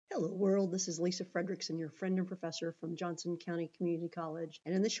Hello world, this is Lisa Friedrichsen, your friend and professor from Johnson County Community College.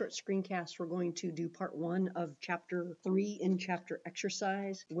 And in this short screencast, we're going to do part 1 of chapter 3 in chapter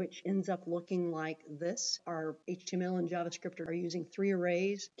exercise, which ends up looking like this. Our HTML and JavaScript are using 3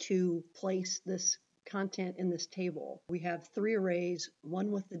 arrays to place this content in this table. We have 3 arrays,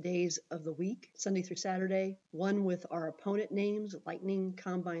 one with the days of the week, Sunday through Saturday, one with our opponent names, lightning,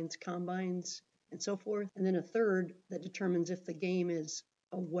 combines, and so forth, and then a third that determines if the game is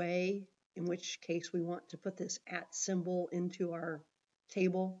away, in which case we want to put this @ symbol into our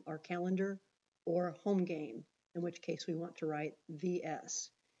table, our calendar, or home game, in which case we want to write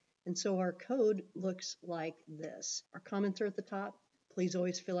VS. And so our code looks like this. Our comments are at the top. Please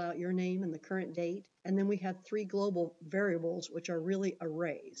always fill out your name and the current date. And then we have 3 global variables, which are really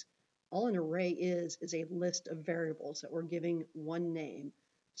arrays. All an array is a list of variables that we're giving one name.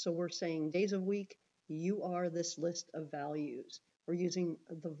 So we're saying days of week, you are this list of values. We're using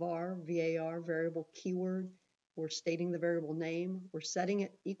the var variable keyword. We're stating the variable name. We're setting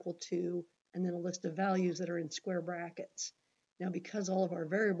it equal to, and then a list of values that are in square brackets. Now, because all of our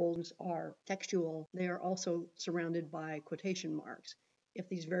variables are textual, they are also surrounded by quotation marks. If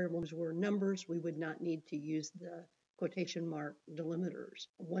these variables were numbers, we would not need to use the quotation mark delimiters.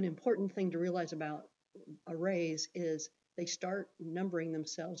 One important thing to realize about arrays is they start numbering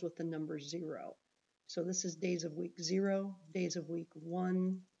themselves with the number 0. So this is days of week 0, days of week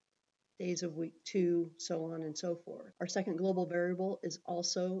 1, days of week 2, so on and so forth. Our second global variable is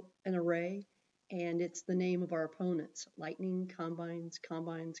also an array, and it's the name of our opponents. Lightning, combines,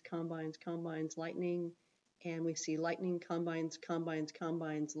 lightning, and we see lightning, combines,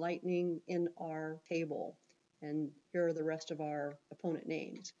 lightning in our table. And here are the rest of our opponent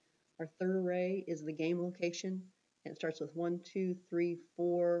names. Our third array is the game location. And it starts with 1, 2, 3,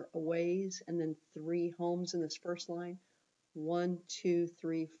 4 aways, and then 3 homes in this first line. 1, 2,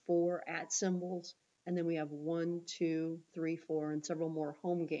 3, 4 @ symbols, and then we have 1, 2, 3, 4, and several more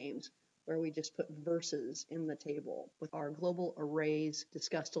home games where we just put verses in the table. With our global arrays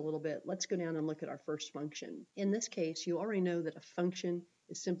discussed a little bit, let's go down and look at our first function. In this case, you already know that a function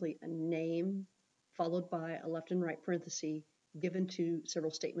is simply a name followed by a left and right parenthesis given to several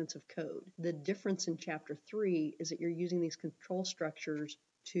statements of code. The difference in chapter 3 is that you're using these control structures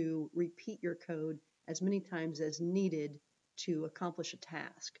to repeat your code as many times as needed to accomplish a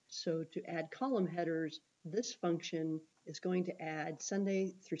task. So to add column headers, this function is going to add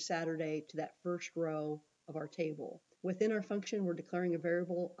Sunday through Saturday to that first row of our table. Within our function, we're declaring a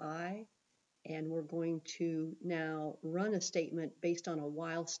variable I, and we're going to now run a statement based on a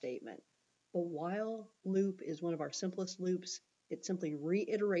while statement. The while loop is one of our simplest loops. It simply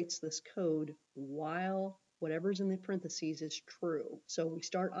reiterates this code while whatever's in the parentheses is true. So we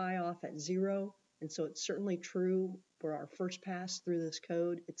start I off at 0, and so it's certainly true for our first pass through this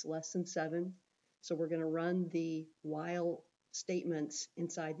code. It's less than 7. So we're going to run the while statements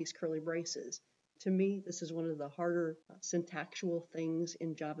inside these curly braces. To me, this is one of the harder syntactual things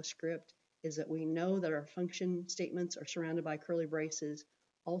in JavaScript, is that we know that our function statements are surrounded by curly braces.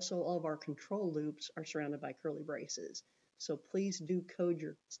 Also, all of our control loops are surrounded by curly braces. So please do code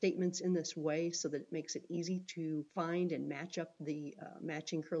your statements in this way so that it makes it easy to find and match up the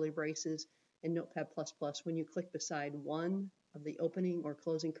matching curly braces. In Notepad++, when you click beside one of the opening or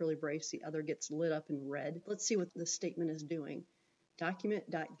closing curly brace, the other gets lit up in red. Let's see what this statement is doing.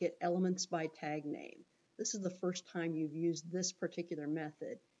 Document.getElementsByTagName. This is the first time you've used this particular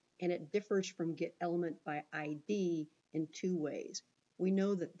method, and it differs from getElementById in 2 ways. We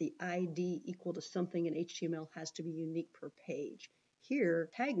know that the ID equal to something in HTML has to be unique per page. Here,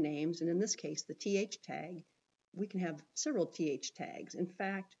 tag names, and in this case, the TH tag, we can have several TH tags. In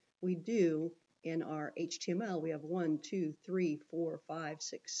fact, we do in our HTML, we have 1, 2, 3, 4, 5,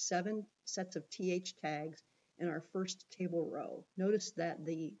 6, 7 sets of TH tags in our first table row. Notice that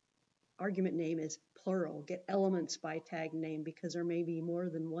the argument name is plural, getElementsByTagName, because there may be more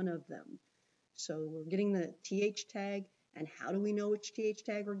than one of them. So we're getting the TH tag. And how do we know which TH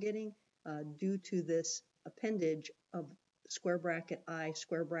tag we're getting? Due to this appendage of square bracket I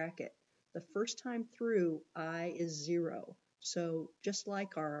square bracket. The first time through, I is 0. So just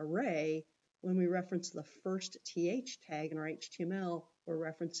like our array, when we reference the first TH tag in our HTML, we're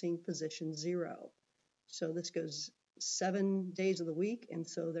referencing position 0. So this goes 7 days of the week, and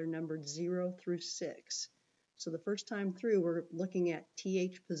so they're numbered 0 through 6. So the first time through, we're looking at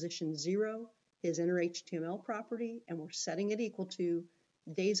TH position 0, his inner HTML property, and we're setting it equal to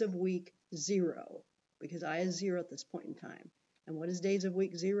days of week 0, because I is 0 at this point in time. And what is days of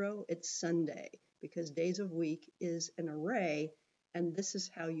week 0? It's Sunday, because days of week is an array, and this is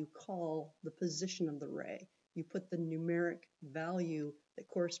how you call the position of the array. You put the numeric value that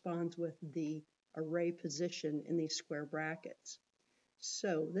corresponds with the array position in these square brackets.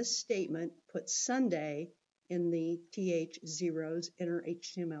 So this statement puts Sunday in the th0's inner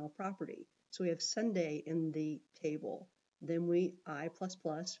HTML property. So we have Sunday in the table. Then we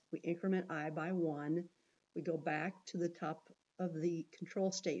increment I by 1. We go back to the top of the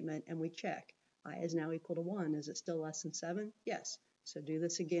control statement and we check. I is now equal to 1. Is it still less than 7? Yes. So do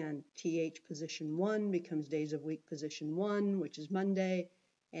this again. TH position 1 becomes days of week position 1, which is Monday.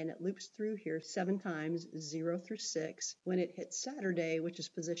 And it loops through here 7 times, 0 through 6. When it hits Saturday, which is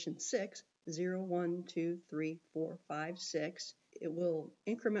position 6, 0, 1, 2, 3, 4, 5, 6, it will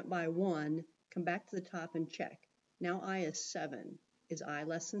increment by 1, come back to the top and check. Now I is 7. Is I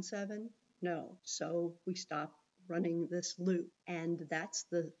less than 7? No. So we stop running this loop. And that's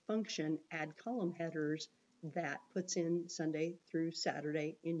the function add column headers that puts in Sunday through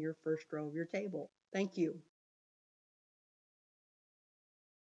Saturday in your first row of your table. Thank you.